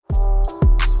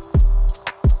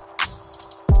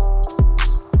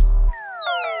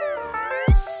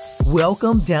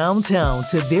Welcome downtown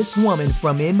to This Woman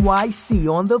from NYC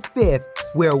on the 5th,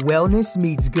 where wellness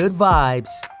meets good vibes.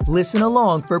 Listen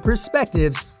along for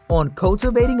perspectives on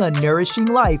cultivating a nourishing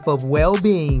life of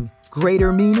well-being,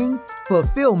 greater meaning,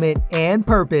 fulfillment, and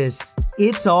purpose.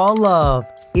 It's all love.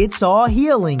 It's all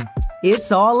healing.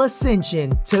 It's all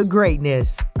ascension to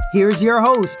greatness. Here's your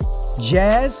host,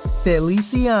 Jazz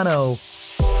Feliciano.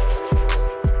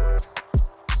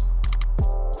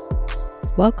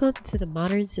 Welcome to the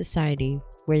modern society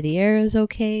where the air is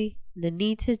okay, the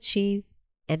need to achieve,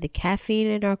 and the caffeine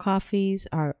in our coffees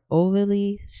are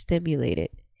overly stimulated.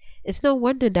 It's no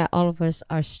wonder that all of us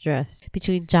are stressed.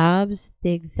 Between jobs,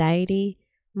 the anxiety,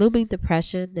 looming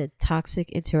depression, and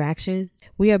toxic interactions,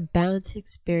 we are bound to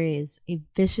experience a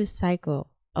vicious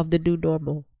cycle of the new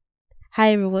normal.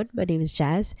 Hi everyone, my name is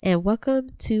Jazz, and welcome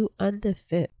to On the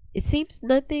Fifth. It seems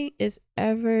nothing is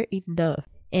ever enough,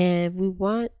 and we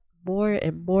want more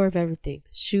and more of everything: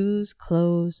 shoes,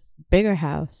 clothes, bigger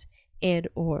house, and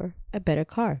or a better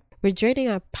car. We're draining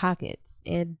our pockets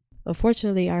and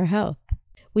unfortunately our health.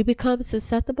 We become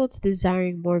susceptible to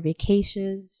desiring more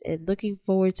vacations and looking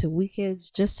forward to weekends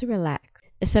just to relax.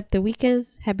 Except the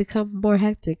weekends have become more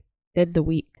hectic than the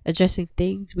week, addressing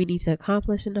things we need to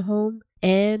accomplish in the home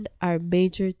and our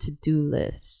major to-do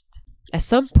list. At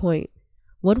some point,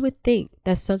 one would think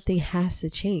that something has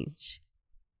to change.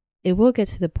 It will get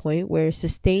to the point where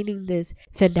sustaining this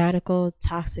fanatical,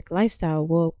 toxic lifestyle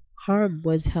will harm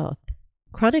one's health.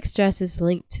 Chronic stress is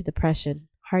linked to depression,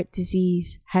 heart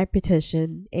disease,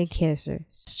 hypertension, and cancer.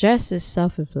 Stress is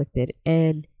self-inflicted,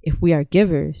 and if we are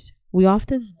givers, we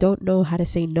often don't know how to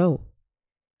say no.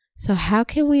 So how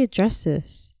can we address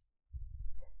this?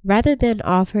 Rather than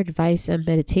offer advice on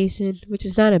meditation, which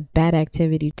is not a bad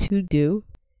activity to do,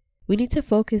 we need to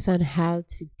focus on how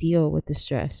to deal with the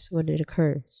stress when it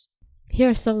occurs. Here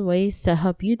are some ways to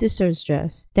help you discern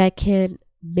stress that can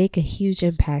make a huge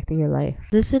impact in your life.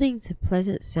 Listening to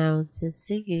pleasant sounds and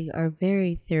singing are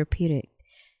very therapeutic.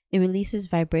 It releases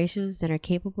vibrations that are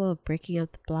capable of breaking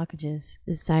up the blockages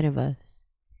inside of us.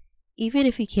 Even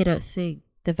if you cannot sing,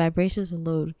 the vibrations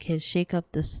alone can shake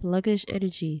up the sluggish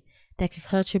energy that can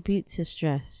contribute to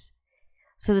stress.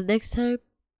 So the next time,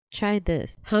 try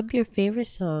this. Hum your favorite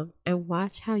song and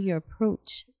watch how your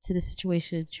approach to the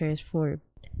situation transforms.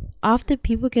 Often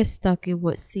people get stuck in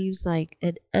what seems like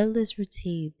an endless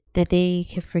routine that they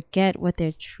can forget what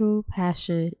their true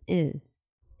passion is.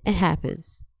 It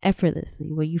happens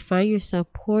effortlessly when you find yourself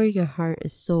pouring your heart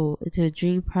and soul into a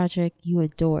dream project you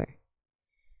adore.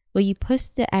 When you push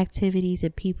the activities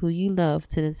and people you love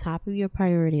to the top of your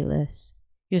priority list,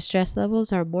 your stress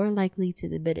levels are more likely to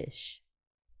diminish.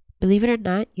 Believe it or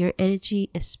not, your energy,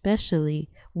 especially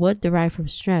one derived from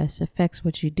stress, affects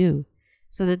what you do.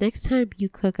 So the next time you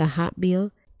cook a hot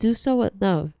meal, do so with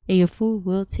love, and your food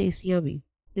will taste yummy.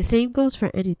 The same goes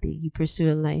for anything you pursue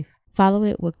in life. Follow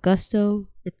it with gusto,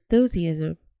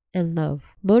 enthusiasm, and love.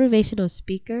 Motivational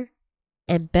speaker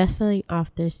and best-selling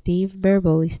author Steve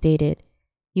Maraboli stated,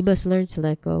 "You must learn to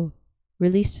let go.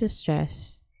 Release the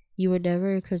stress. You were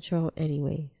never in control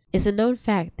anyways." It's a known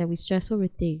fact that we stress over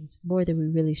things more than we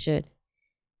really should.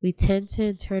 We tend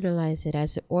to internalize it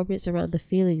as it orbits around the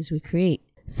feelings we create.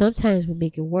 Sometimes we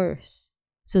make it worse.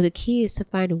 So the key is to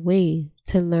find a way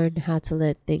to learn how to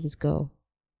let things go.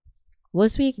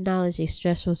 Once we acknowledge a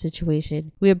stressful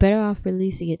situation, we are better off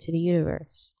releasing it to the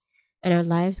universe, and our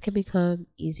lives can become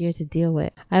easier to deal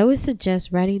with. I always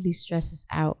suggest writing these stresses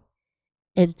out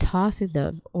and tossing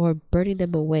them or burning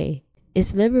them away.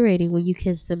 It's liberating when you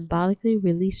can symbolically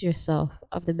release yourself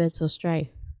of the mental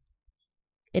strife.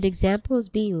 An example is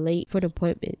being late for an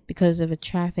appointment because of a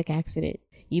traffic accident.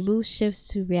 You move shifts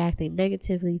to reacting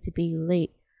negatively to being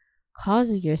late,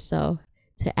 causing yourself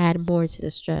to add more to the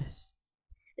stress.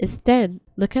 Instead,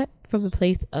 look at it from a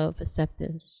place of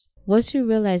acceptance. Once you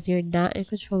realize you're not in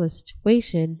control of the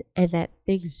situation and that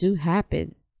things do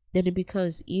happen, then it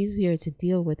becomes easier to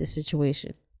deal with the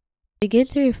situation. Begin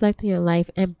to reflect on your life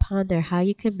and ponder how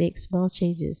you can make small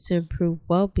changes to improve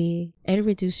well-being and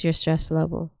reduce your stress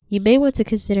level. You may want to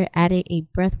consider adding a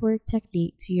breathwork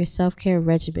technique to your self-care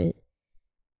regimen.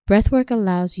 Breathwork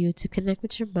allows you to connect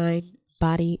with your mind,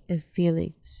 body, and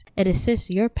feelings, and assists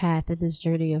your path in this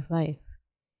journey of life.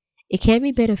 It can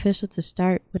be beneficial to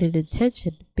start with an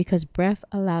intention because breath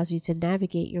allows you to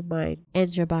navigate your mind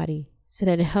and your body so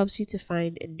that it helps you to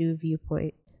find a new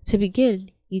viewpoint. To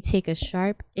begin, you take a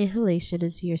sharp inhalation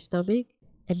into your stomach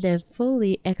and then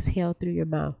fully exhale through your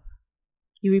mouth.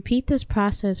 You repeat this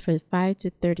process for 5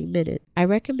 to 30 minutes. I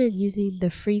recommend using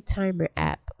the free timer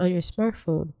app on your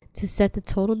smartphone to set the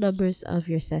total numbers of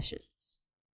your sessions.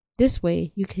 This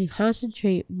way, you can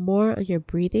concentrate more on your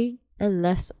breathing and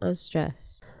less on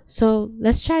stress. So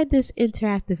let's try this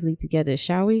interactively together,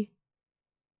 shall we?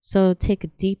 So take a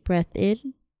deep breath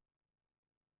in,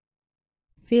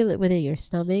 feel it within your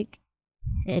stomach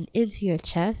and into your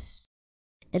chest,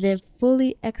 and then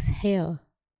fully exhale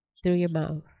through your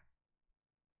mouth.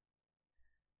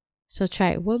 So try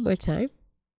it one more time.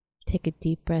 Take a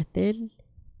deep breath in,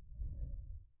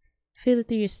 feel it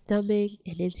through your stomach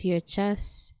and into your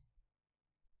chest,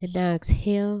 and now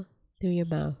exhale through your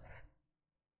mouth.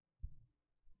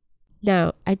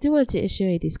 Now, I do want to issue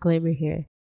a disclaimer here.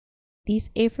 These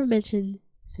aforementioned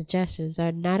suggestions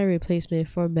are not a replacement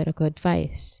for medical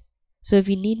advice. So if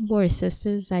you need more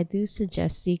assistance, I do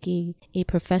suggest seeking a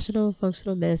professional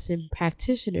functional medicine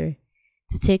practitioner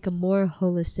to take a more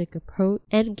holistic approach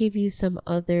and give you some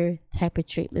other type of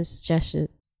treatment suggestions.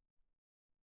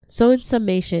 So in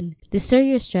summation, discern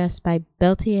your stress by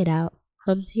belting it out,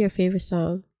 hum to your favorite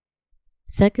song.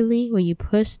 Secondly, when you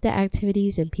push the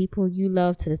activities and people you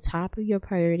love to the top of your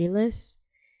priority list,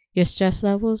 your stress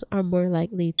levels are more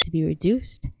likely to be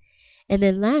reduced. And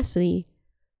then lastly,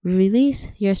 release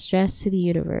your stress to the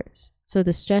universe so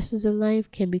the stresses in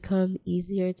life can become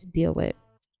easier to deal with.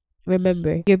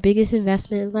 Remember, your biggest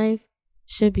investment in life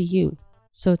should be you.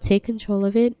 So take control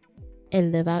of it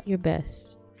and live out your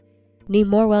best. Need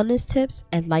more wellness tips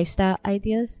and lifestyle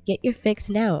ideas? Get your fix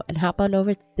now and hop on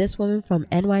over to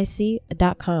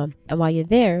thiswomanfromnyc.com. And while you're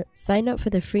there, sign up for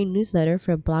the free newsletter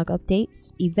for blog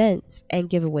updates, events, and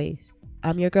giveaways.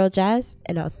 I'm your girl Jazz,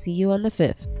 and I'll see you on the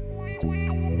 5th.